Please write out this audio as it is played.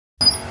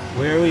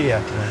Where are we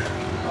at, man?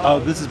 Oh,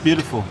 this is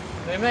beautiful.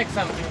 They make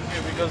something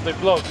here because they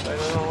blocked. I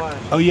don't know why.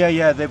 Oh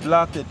yeah, they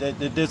blocked it.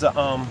 There's a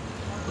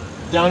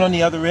down on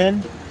the other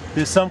end.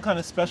 There's some kind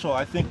of special.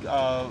 I think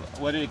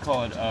what do they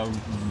call it?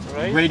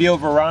 Radio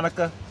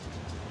Veronica.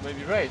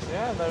 Maybe race,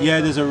 yeah.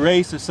 Yeah, there's a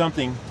race or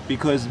something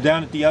because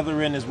down at the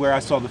other end is where I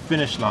saw the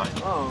finish line.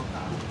 Oh.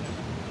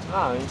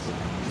 Ah,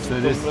 so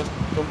this.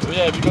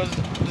 Yeah, because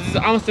this is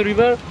Amster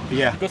River.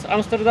 Yeah. Because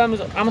Amsterdam is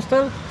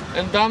Amster,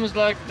 and Dam is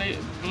like they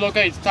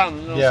blockade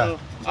town. You know, yeah. So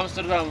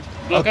Amsterdam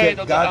blockade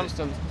okay, of the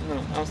Amsterdam.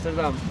 No,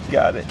 Amsterdam.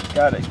 Got it.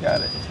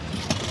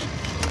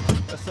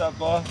 What's up,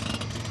 boss?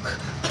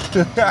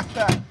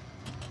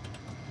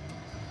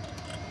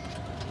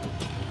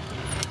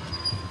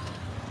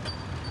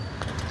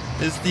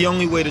 It's the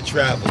only way to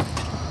travel.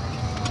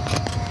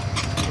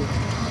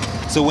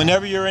 So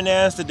whenever you're in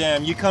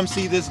Amsterdam, you come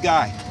see this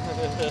guy.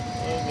 Okay.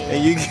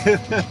 And you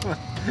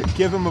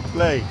give him a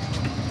play.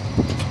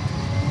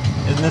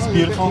 Isn't this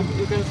beautiful?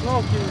 You can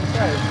smoke here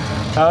inside.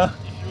 Huh?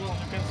 If you want,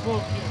 you can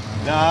smoke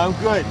here. Nah, I'm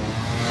good.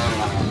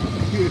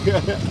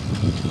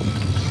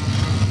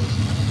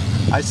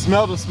 I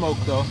smell the smoke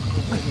though.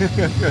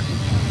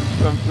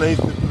 From place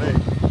to place.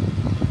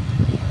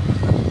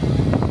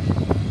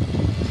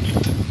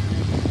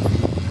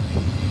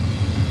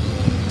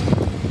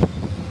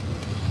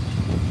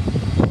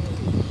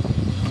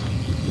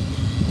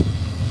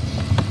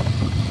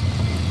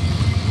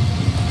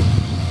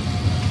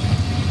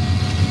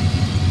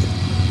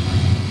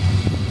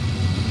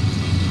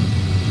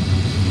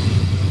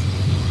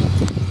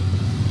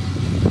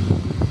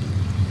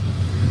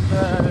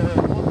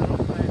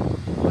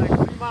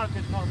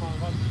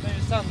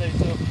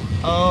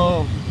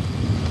 Oh,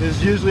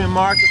 there's usually a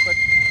market, but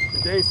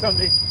today's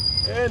Sunday.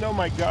 And oh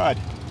my God.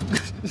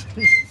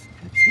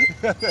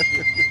 And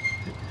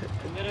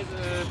there is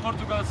a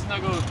Portugal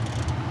synagogue.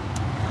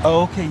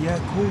 Oh, okay, yeah,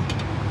 cool.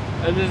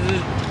 And this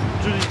is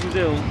Jewish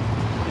museum,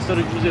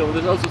 historic museum.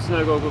 There's also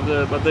synagogue of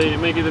the, but they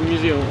make it a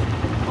museum.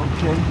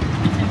 Okay.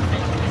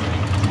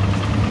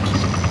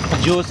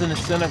 Jewish in the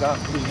synagogue.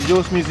 The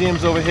Jewish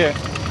museum's over here.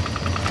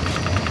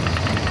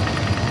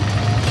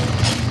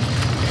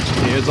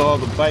 Here's all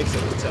the bikes I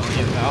was telling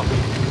you about.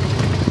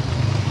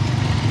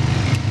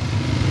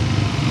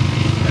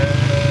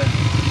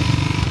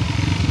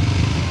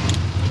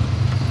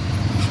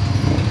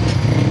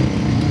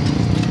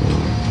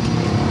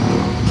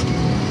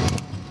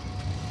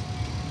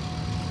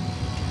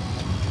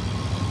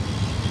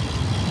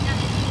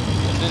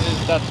 This is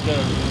Dutch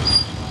girl.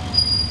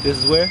 This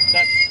is where?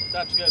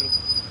 Dutch girl.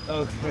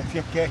 Oh,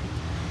 okay.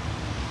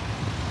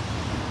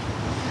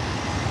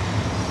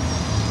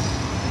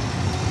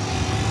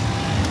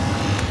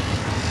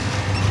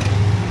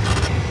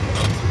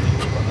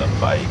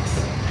 Bikes.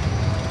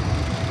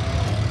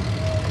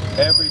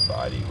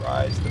 Everybody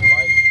rides the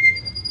bikes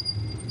here.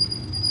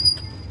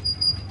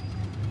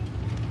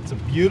 It's a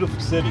beautiful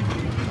city.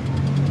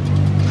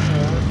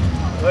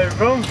 Where are you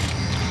from?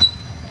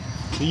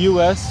 The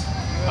U.S.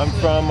 I'm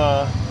from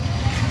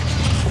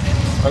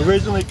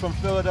originally from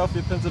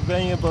Philadelphia,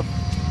 Pennsylvania, but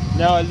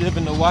now I live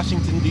in the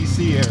Washington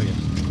D.C. area.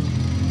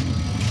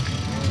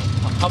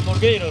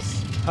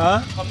 Hamburgueros.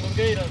 Huh?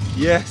 Hamburgueros.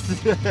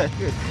 Yes.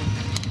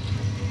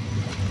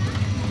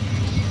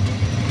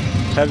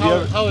 Have you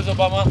ever? How is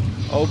Obama?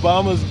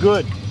 Obama's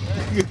good.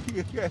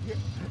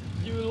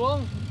 You will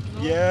won?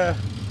 No? Yeah.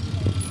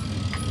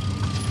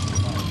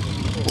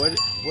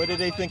 What do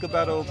they think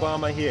about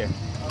Obama here?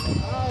 I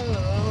don't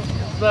know.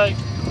 It's like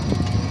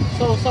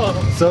so.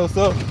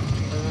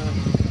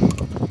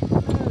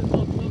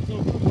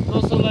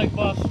 Not so like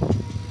Bush.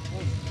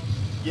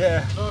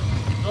 Yeah.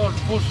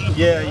 George Bush.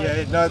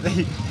 Yeah. No,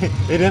 they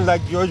didn't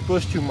like George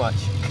Bush too much.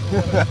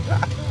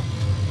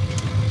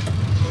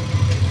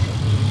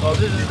 Oh,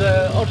 this is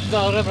the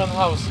original Reverend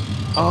house.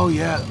 Oh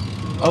yeah.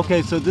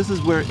 Okay, so this is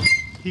where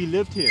he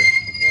lived here.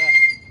 Yeah.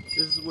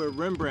 This is where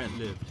Rembrandt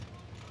lived.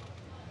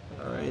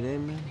 All right,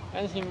 amen.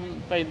 And he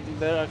painted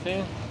there, I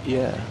think.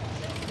 Yeah.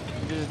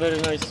 This is very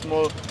nice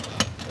small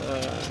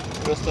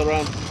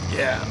restaurant.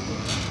 Yeah.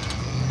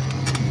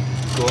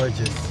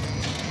 Gorgeous.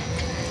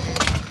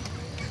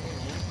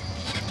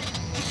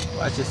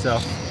 Watch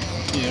yourself.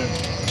 Here.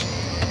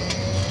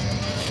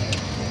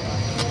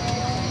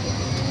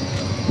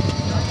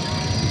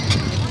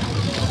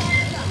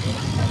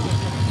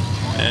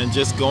 And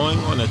just going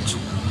on a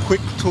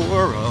quick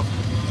tour of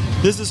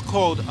this is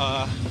called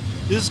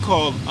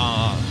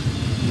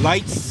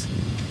lights.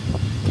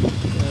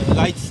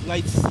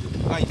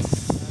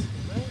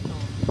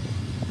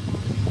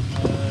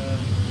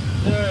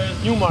 There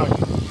is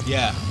Newmarket.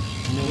 Yeah,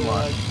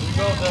 Newmarket. We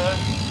go there.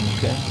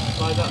 Okay.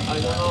 I don't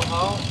know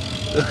how.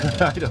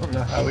 I don't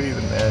know how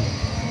either, man.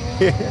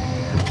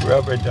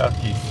 Rubber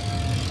duckies.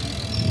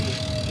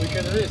 We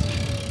can risk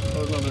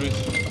or not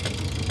risk.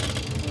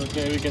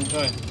 Okay, we can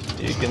try.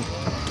 You can.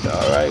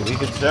 All right, we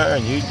can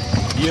turn.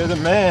 You're the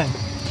man.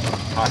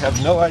 I have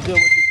no idea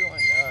what you're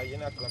doing. No, you're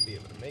not gonna be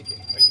able to make it.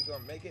 Are you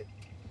gonna make it?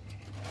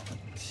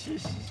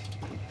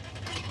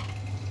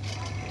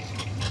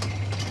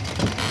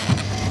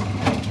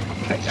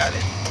 I got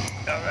it.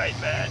 All right,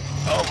 man.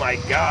 Oh my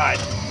God.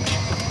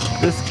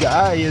 This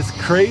guy is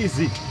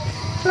crazy.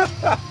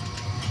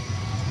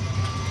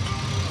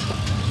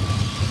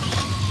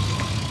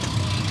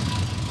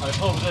 I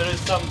hope there is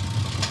some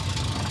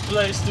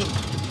place to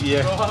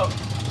go out.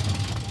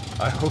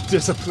 I hope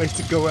there's a place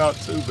to go out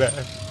too,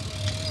 man.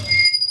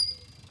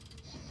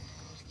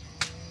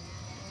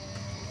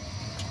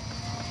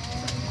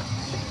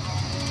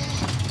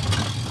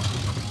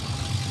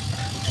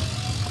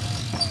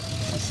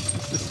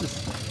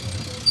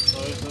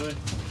 Sorry.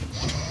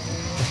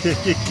 You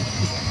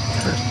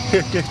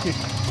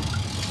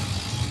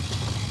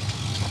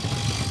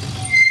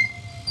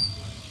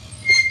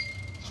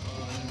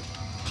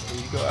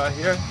go out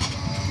here.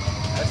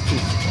 That's too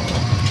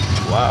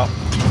small. Wow.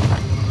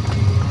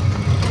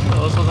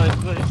 Also nice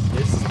place.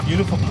 This is a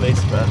beautiful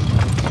place, man.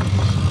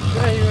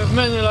 Yeah, you have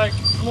many like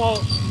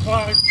small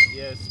parks.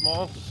 Yeah,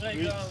 small streets.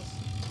 Playgrounds.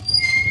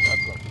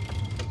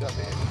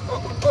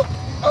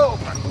 Oh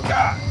my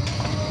God!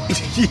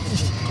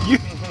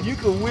 you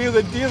can wheel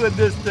and deal in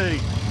this thing.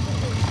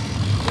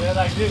 Yeah,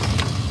 like this.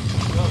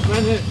 You know,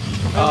 many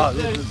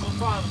places for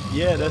fun.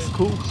 Yeah, that's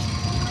cool.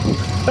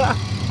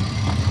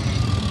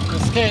 The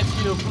skates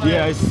you play.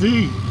 Yeah, I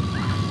see.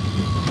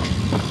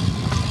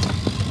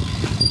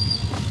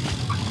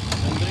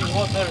 And drink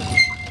water.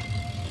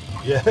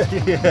 Yeah,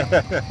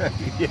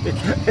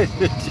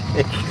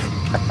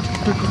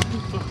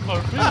 For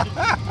free.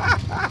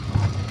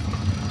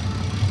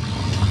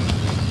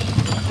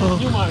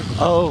 Newmarket.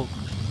 Oh,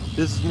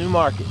 this is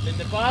Newmarket. In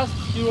the past,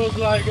 it was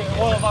like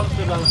all of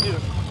Amsterdam here.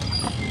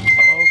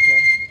 Oh,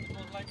 okay. It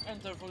was like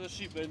enter for the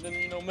ship and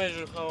then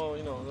measure how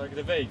like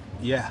the weight.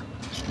 Yeah.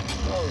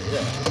 Oh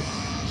yeah.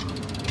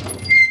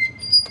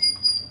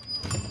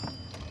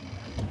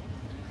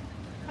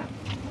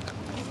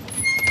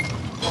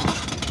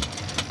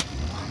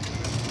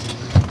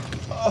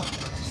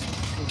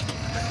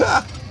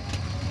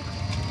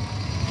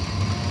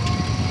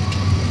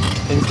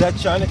 Is that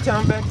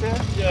Chinatown back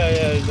there?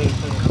 Yeah.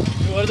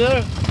 You were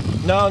there?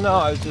 No,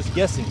 I was just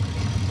guessing.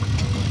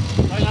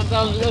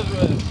 Chinatown is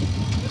everywhere.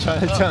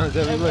 Chinatown is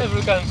everywhere.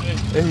 Every country.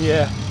 And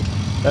yeah,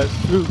 that's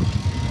true.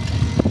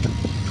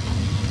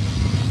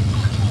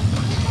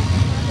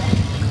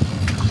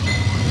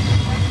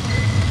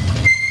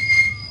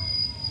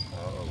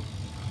 Oh,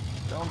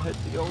 don't hit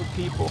the old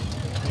people.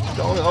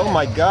 Don't, oh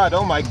my God,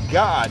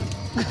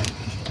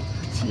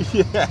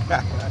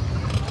 yeah.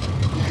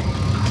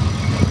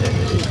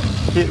 Hey,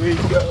 here we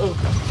go.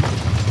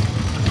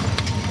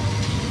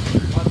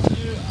 But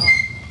here,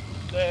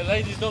 the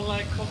ladies don't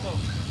like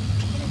photos.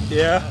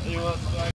 Yeah. You want to like